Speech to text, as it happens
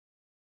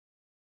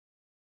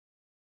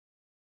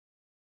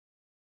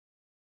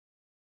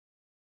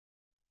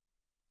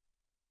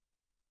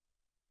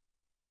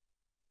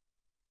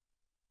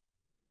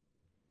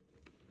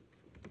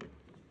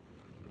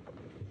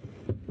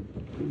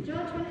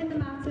Judgment in the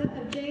matter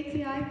of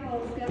JTI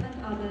POLSKA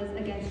and others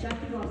against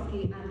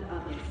Jakubowski and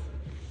others.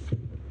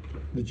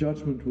 The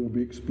judgment will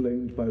be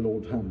explained by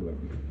Lord Hamlin.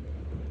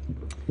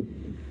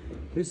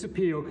 This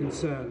appeal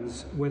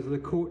concerns whether the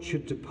court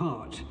should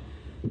depart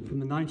from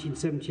the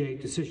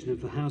 1978 decision of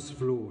the House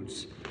of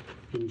Lords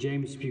in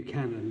James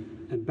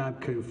Buchanan and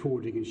Babco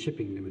Forwarding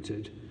Shipping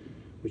Limited,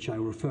 which I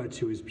will refer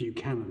to as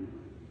Buchanan.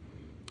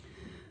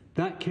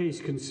 That case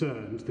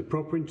concerned the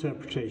proper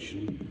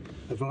interpretation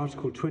of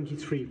Article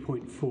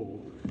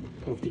 23.4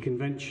 of the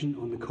Convention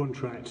on the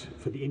Contract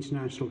for the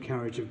International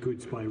Carriage of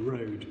Goods by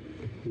Road,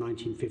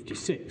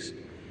 1956,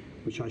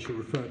 which I shall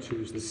refer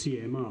to as the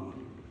CMR.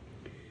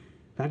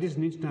 That is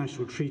an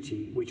international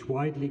treaty which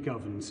widely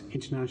governs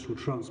international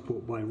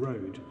transport by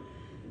road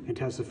and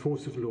has the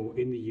force of law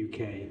in the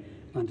UK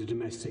under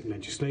domestic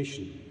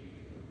legislation.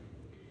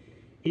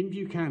 In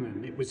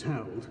Buchanan, it was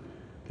held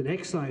that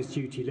excise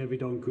duty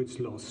levied on goods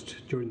lost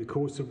during the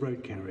course of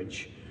road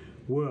carriage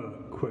were,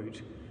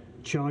 quote,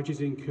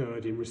 charges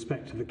incurred in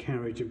respect of the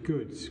carriage of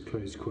goods,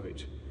 close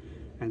quote,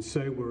 and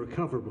so were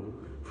recoverable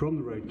from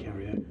the road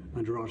carrier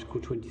under Article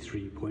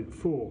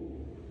 23.4.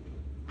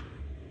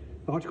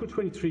 Article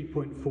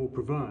 23.4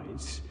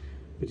 provides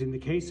that in the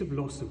case of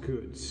loss of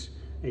goods,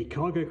 a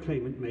cargo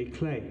claimant may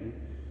claim,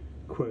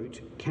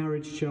 quote,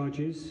 carriage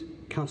charges,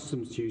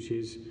 customs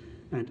duties,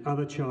 and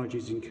other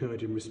charges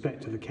incurred in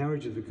respect of the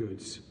carriage of the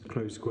goods,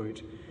 close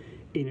quote,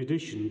 in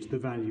addition to the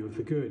value of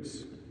the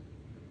goods.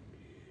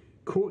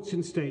 Courts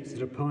in states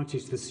that are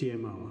parties to the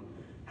CMR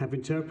have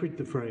interpreted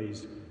the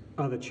phrase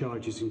other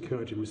charges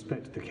incurred in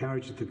respect of the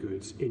carriage of the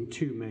goods in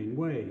two main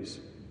ways.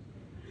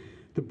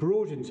 The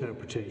broad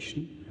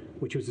interpretation,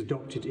 which was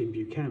adopted in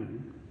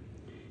Buchanan,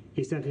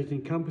 is that it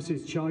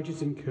encompasses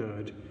charges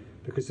incurred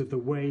because of the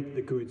way that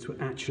the goods were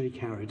actually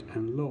carried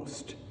and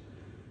lost,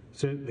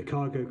 so that the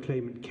cargo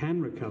claimant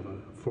can recover,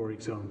 for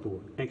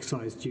example,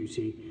 excise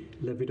duty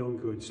levied on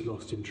goods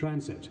lost in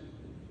transit.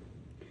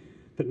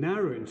 The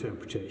narrow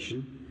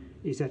interpretation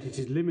is that it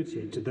is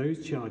limited to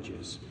those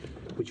charges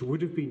which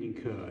would have been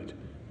incurred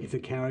if the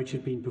carriage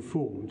had been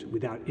performed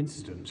without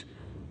incident,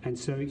 and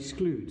so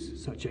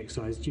excludes such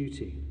excise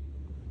duty.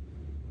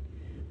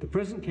 The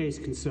present case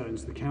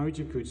concerns the carriage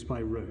of goods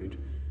by road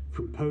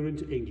from Poland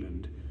to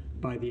England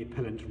by the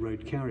appellant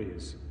road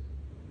carriers.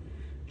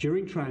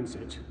 During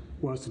transit,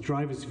 whilst the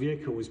driver's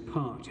vehicle was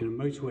parked in a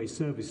motorway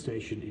service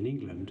station in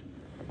England,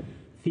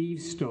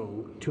 thieves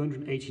stole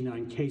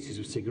 289 cases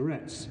of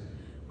cigarettes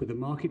with a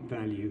market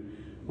value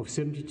of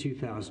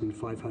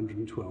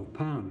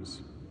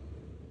 £72,512.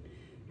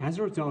 As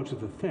a result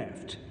of the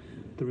theft,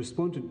 the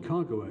respondent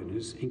cargo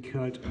owners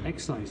incurred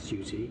excise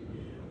duty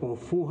of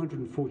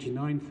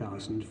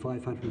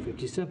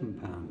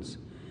 £449,557,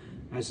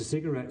 as the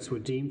cigarettes were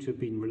deemed to have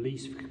been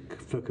released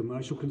for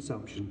commercial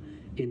consumption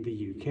in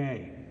the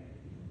UK.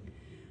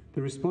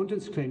 The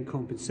respondents claimed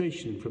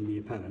compensation from the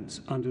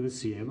appellants under the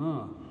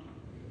CMR.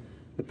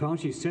 The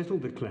parties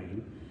settled the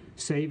claim,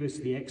 save as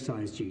the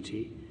excise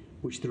duty,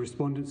 which the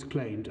respondents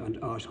claimed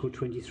under Article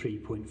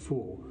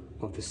 23.4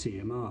 of the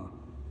CMR.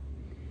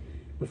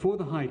 Before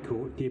the High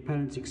Court, the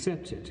appellants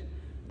accepted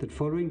that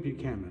following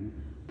Buchanan,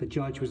 the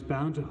judge was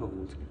bound to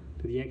hold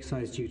that the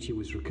excise duty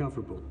was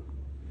recoverable,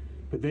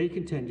 but they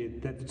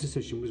contended that the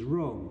decision was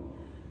wrong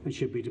and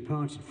should be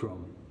departed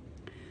from.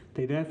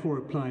 They therefore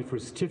applied for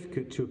a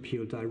certificate to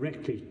appeal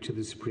directly to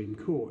the Supreme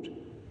Court.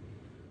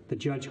 The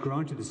judge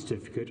granted the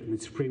certificate, and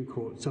the Supreme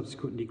Court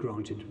subsequently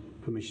granted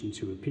permission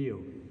to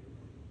appeal.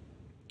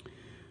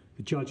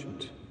 The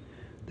judgment.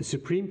 The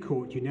Supreme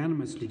Court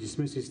unanimously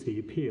dismisses the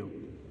appeal,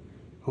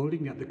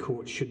 holding that the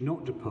court should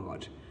not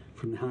depart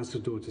from the House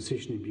of Lords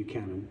decision in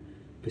Buchanan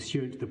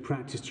pursuant to the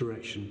practice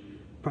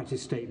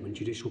statement,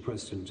 judicial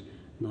precedent,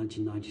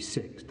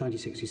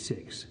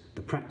 1966,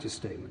 the practice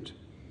statement.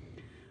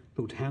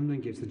 Lord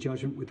Hamlin gives the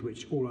judgment with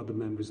which all other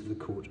members of the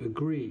court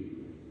agree.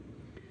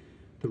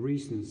 The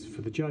reasons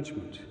for the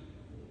judgment.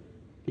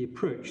 The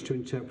approach to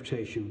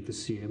interpretation of the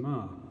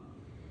CMR.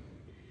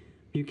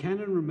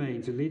 Buchanan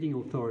remains a leading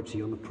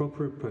authority on the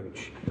proper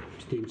approach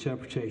to the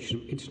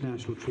interpretation of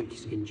international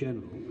treaties in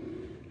general,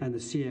 and the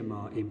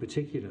CMR in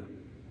particular.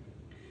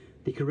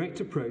 The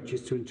correct approach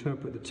is to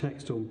interpret the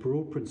text on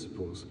broad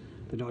principles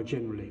that are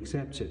generally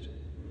accepted.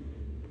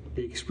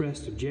 The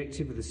expressed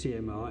objective of the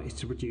CMR is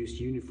to produce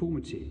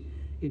uniformity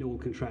in all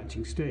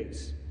contracting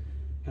states,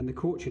 and the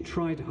court should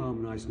try to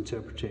harmonise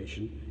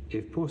interpretation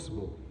if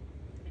possible.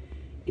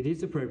 It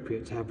is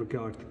appropriate to have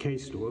regard to the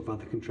case law of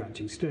other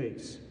contracting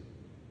states.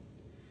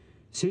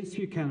 Since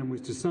Buchanan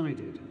was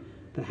decided,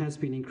 there has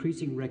been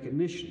increasing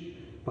recognition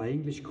by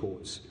English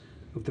courts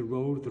of the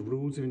role of the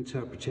rules of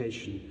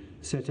interpretation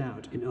set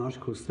out in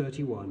Articles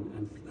 31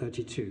 and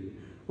 32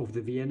 of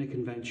the Vienna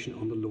Convention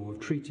on the Law of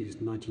Treaties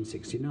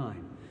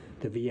 1969,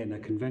 the Vienna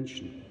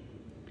Convention.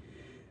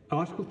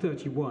 Article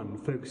 31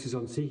 focuses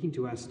on seeking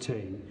to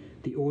ascertain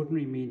the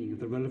ordinary meaning of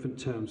the relevant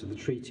terms of the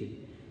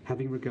treaty,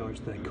 having regard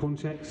to their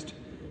context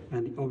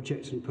and the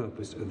object and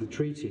purpose of the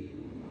treaty.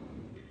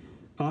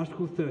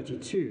 Article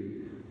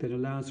 32 then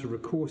allows for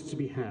recourse to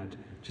be had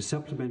to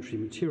supplementary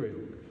material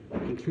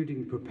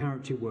including the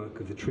preparatory work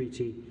of the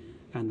treaty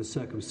and the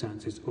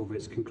circumstances of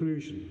its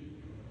conclusion.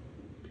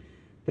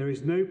 There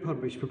is no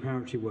published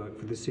preparatory work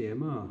for the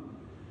CMR.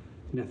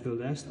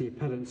 Nevertheless, the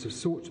appellants have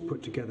sought to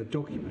put together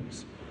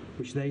documents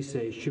which they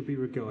say should be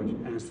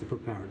regarded as the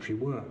preparatory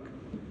work.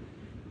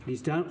 It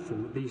is doubtful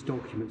that these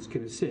documents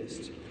can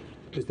assist,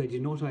 as they do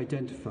not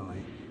identify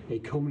a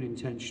common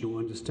intention or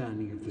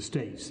understanding of the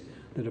states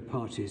that are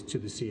parties to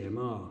the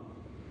CMR.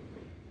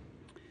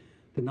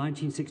 The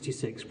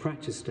 1966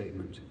 Practice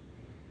Statement.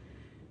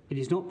 It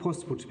is not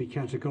possible to be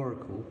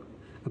categorical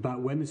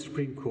about when the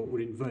Supreme Court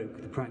would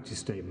invoke the Practice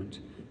Statement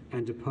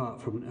and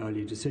depart from an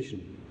earlier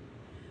decision,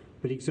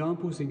 but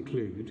examples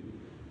include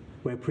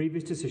where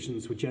previous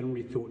decisions were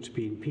generally thought to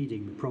be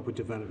impeding the proper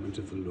development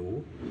of the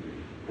law,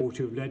 or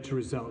to have led to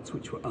results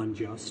which were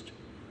unjust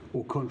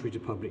or contrary to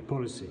public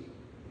policy,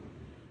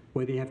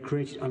 where they have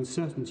created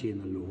uncertainty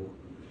in the law,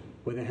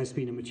 where there has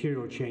been a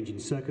material change in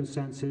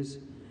circumstances,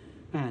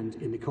 and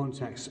in the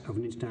context of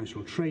an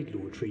international trade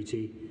law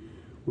treaty,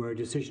 where a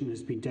decision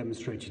has been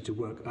demonstrated to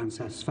work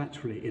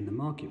unsatisfactorily in the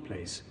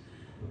marketplace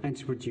and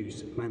to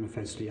produce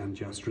manifestly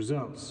unjust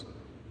results.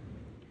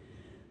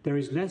 There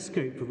is less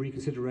scope for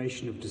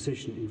reconsideration of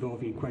decision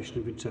involving a question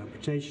of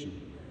interpretation,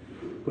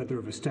 whether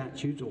of a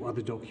statute or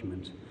other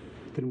document,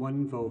 than one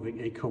involving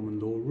a common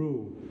law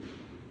rule.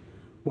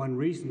 One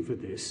reason for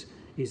this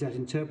is that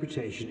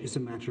interpretation is a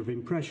matter of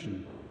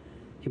impression,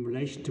 in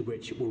relation to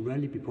which it will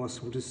rarely be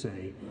possible to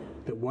say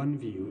that one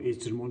view is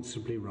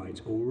demonstrably right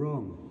or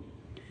wrong.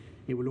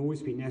 It will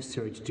always be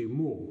necessary to do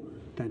more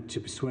than to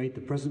persuade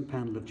the present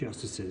panel of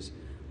justices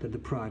that the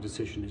prior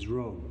decision is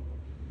wrong.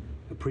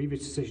 A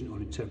previous decision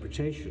on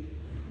interpretation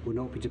will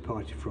not be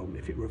departed from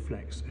if it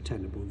reflects a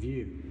tenable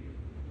view.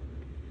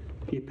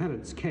 The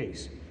appellant's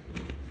case.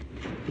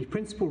 The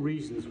principal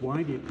reasons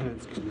why the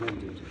appellants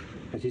contended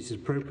that it is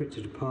appropriate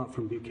to depart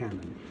from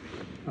Buchanan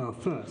are: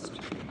 first,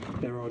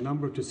 there are a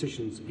number of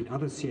decisions in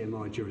other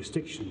CMR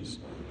jurisdictions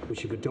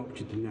which have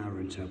adopted the narrow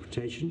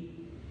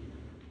interpretation;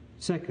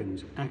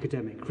 second,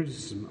 academic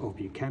criticism of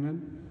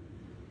Buchanan;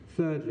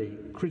 thirdly,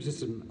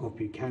 criticism of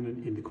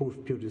Buchanan in the Court of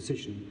Appeal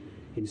decision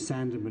in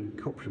Sandeman,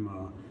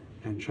 Coprimar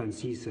and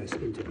Transitas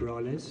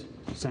Integrales,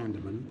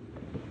 Sandeman;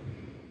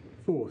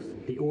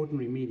 fourth, the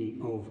ordinary meaning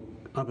of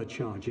other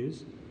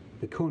charges,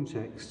 the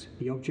context,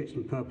 the object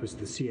and purpose of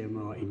the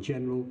CMR in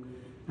general,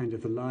 and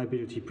of the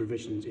liability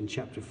provisions in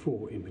Chapter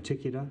 4 in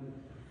particular;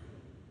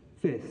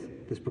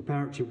 fifth, the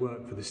preparatory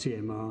work for the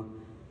CMR;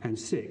 and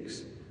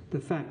sixth, the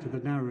fact that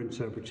the narrow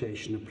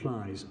interpretation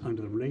applies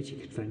under the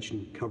related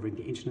convention covering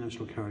the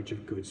International Carriage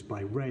of Goods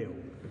by Rail,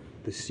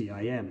 the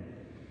CIM.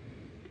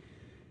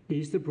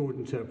 Is the broad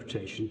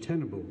interpretation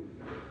tenable?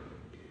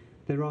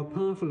 There are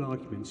powerful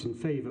arguments in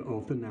favour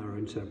of the narrow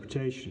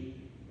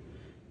interpretation.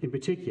 In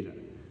particular,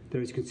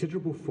 there is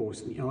considerable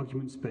force in the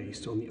arguments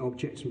based on the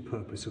object and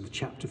purpose of the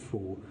Chapter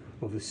 4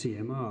 of the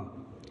CMR,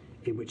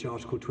 in which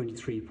Article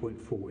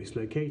 23.4 is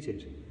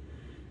located,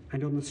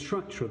 and on the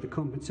structure of the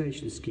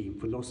compensation scheme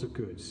for loss of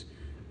goods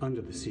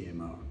under the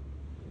CMR.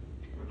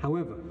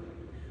 However,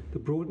 the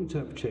broad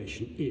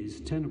interpretation is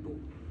tenable.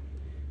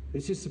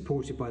 This is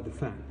supported by the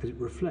fact that it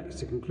reflects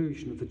the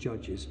conclusion of the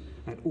judges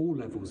at all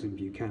levels in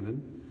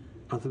Buchanan,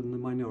 other than the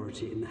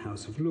minority in the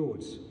House of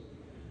Lords,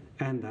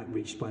 and that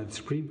reached by the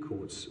Supreme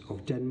Courts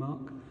of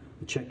Denmark,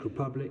 the Czech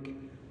Republic,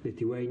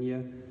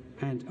 Lithuania,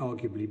 and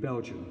arguably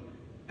Belgium,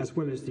 as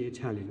well as the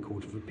Italian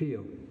Court of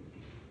Appeal.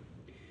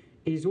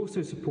 It is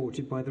also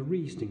supported by the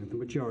reasoning of the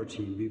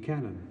majority in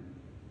Buchanan.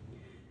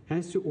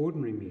 As to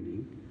ordinary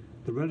meaning,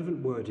 the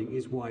relevant wording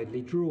is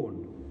widely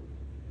drawn.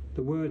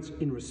 The words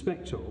 "in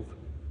respect of"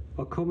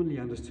 are commonly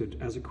understood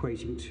as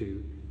equating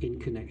to "in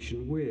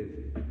connection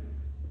with."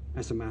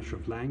 As a matter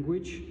of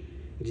language,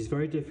 it is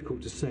very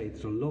difficult to say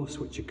that a loss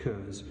which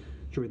occurs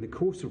during the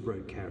course of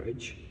road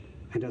carriage,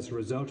 and as a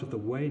result of the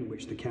way in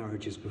which the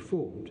carriage is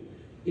performed,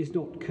 is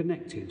not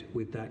connected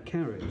with that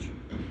carriage.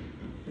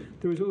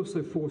 There is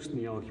also force in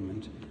the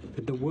argument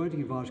that the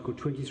wording of Article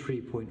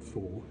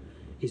 23.4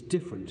 is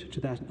different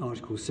to that in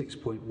Article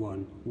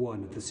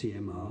 6.1.1 of the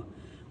CMR,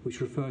 which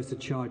refers to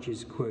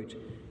charges, quote,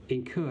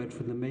 incurred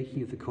from the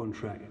making of the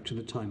contract to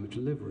the time of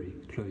delivery,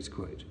 close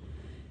quote,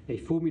 a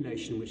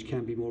formulation which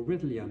can be more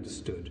readily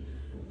understood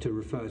to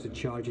refer to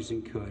charges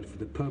incurred for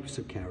the purpose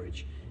of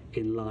carriage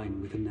in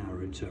line with a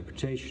narrow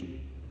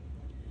interpretation.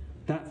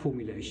 That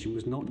formulation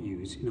was not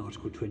used in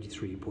Article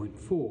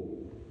 23.4.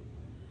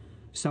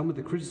 Some of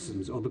the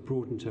criticisms of the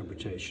broad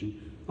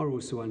interpretation are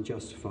also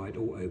unjustified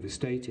or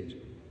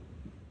overstated.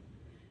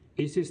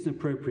 Is this an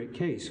appropriate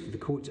case for the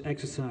court to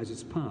exercise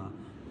its power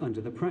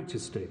under the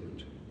practice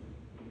statement?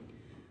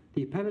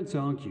 The appellants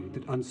argued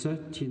that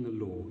uncertainty in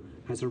the law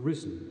has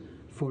arisen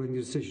following the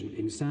decision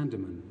in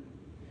Sandeman,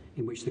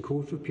 in which the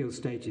Court of Appeal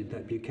stated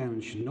that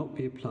Buchanan should not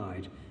be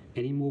applied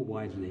any more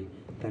widely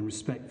than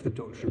respect for the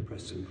doctrine and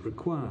precedent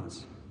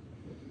requires.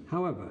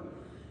 However,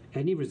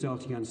 any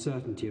resulting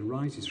uncertainty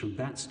arises from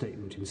that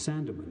statement in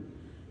Sandeman,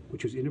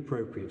 which was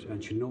inappropriate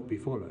and should not be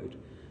followed,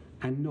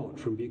 and not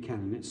from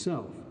Buchanan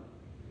itself.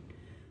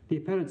 The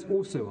appellants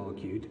also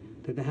argued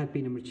that there had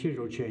been a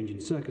material change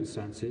in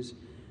circumstances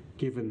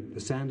given the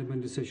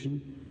Sanderman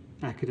decision,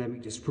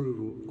 academic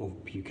disapproval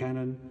of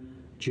Buchanan,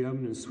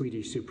 German and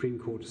Swedish Supreme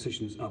Court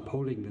decisions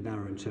upholding the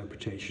narrow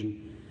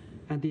interpretation,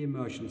 and the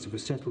emergence of a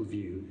settled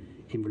view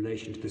in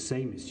relation to the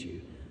same issue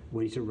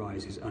when it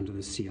arises under the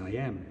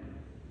CIM.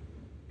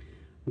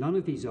 None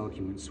of these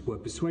arguments were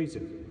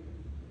persuasive.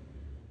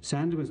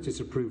 Sanderman's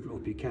disapproval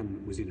of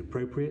Buchanan was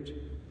inappropriate.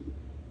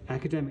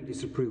 Academic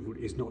disapproval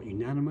is not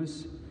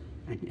unanimous,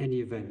 and in any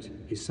event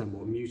is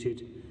somewhat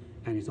muted,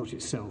 and is not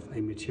itself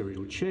a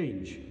material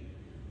change.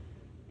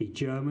 The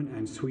German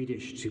and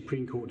Swedish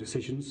Supreme Court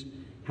decisions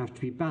have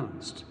to be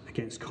balanced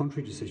against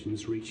contrary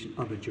decisions reached in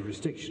other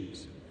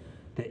jurisdictions.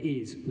 There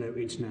is no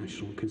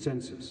international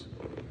consensus.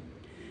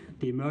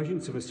 The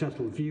emergence of a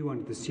settled view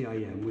under the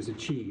CIM was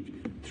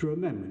achieved through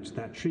amendment to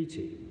that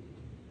treaty.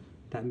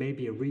 That may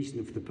be a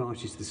reason for the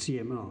parties to the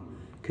CMR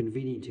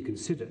convening to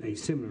consider a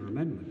similar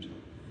amendment,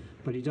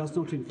 but it does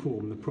not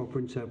inform the proper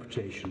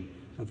interpretation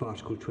of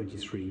Article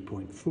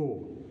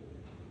 23.4.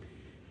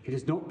 It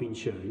has not been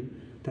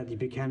shown that the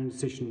Buchanan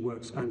decision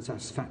works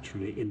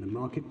unsatisfactorily in the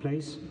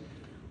marketplace,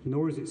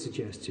 nor is it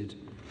suggested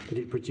that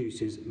it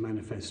produces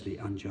manifestly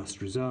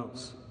unjust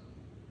results.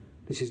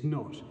 This is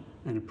not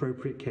an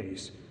appropriate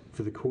case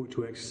for the Court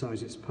to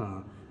exercise its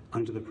power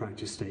under the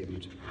practice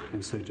statement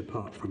and so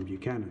depart from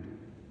Buchanan.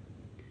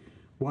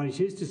 While it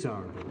is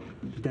desirable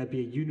that there be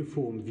a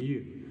uniform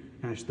view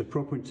as to the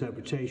proper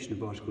interpretation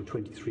of Article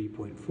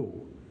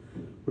 23.4,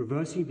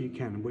 reversing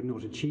Buchanan would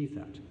not achieve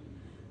that,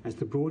 as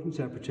the broad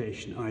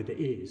interpretation either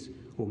is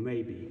or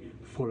may be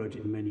followed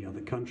in many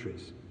other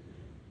countries.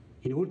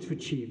 In order to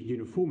achieve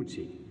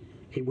uniformity,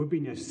 it would be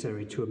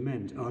necessary to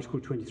amend Article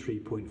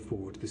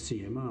 23.4 to the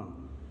CMR.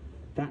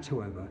 That,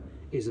 however,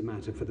 is a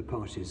matter for the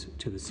parties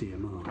to the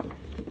CMR.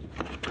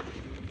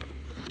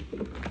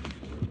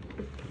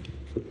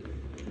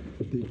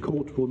 The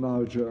Court will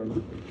now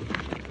adjourn.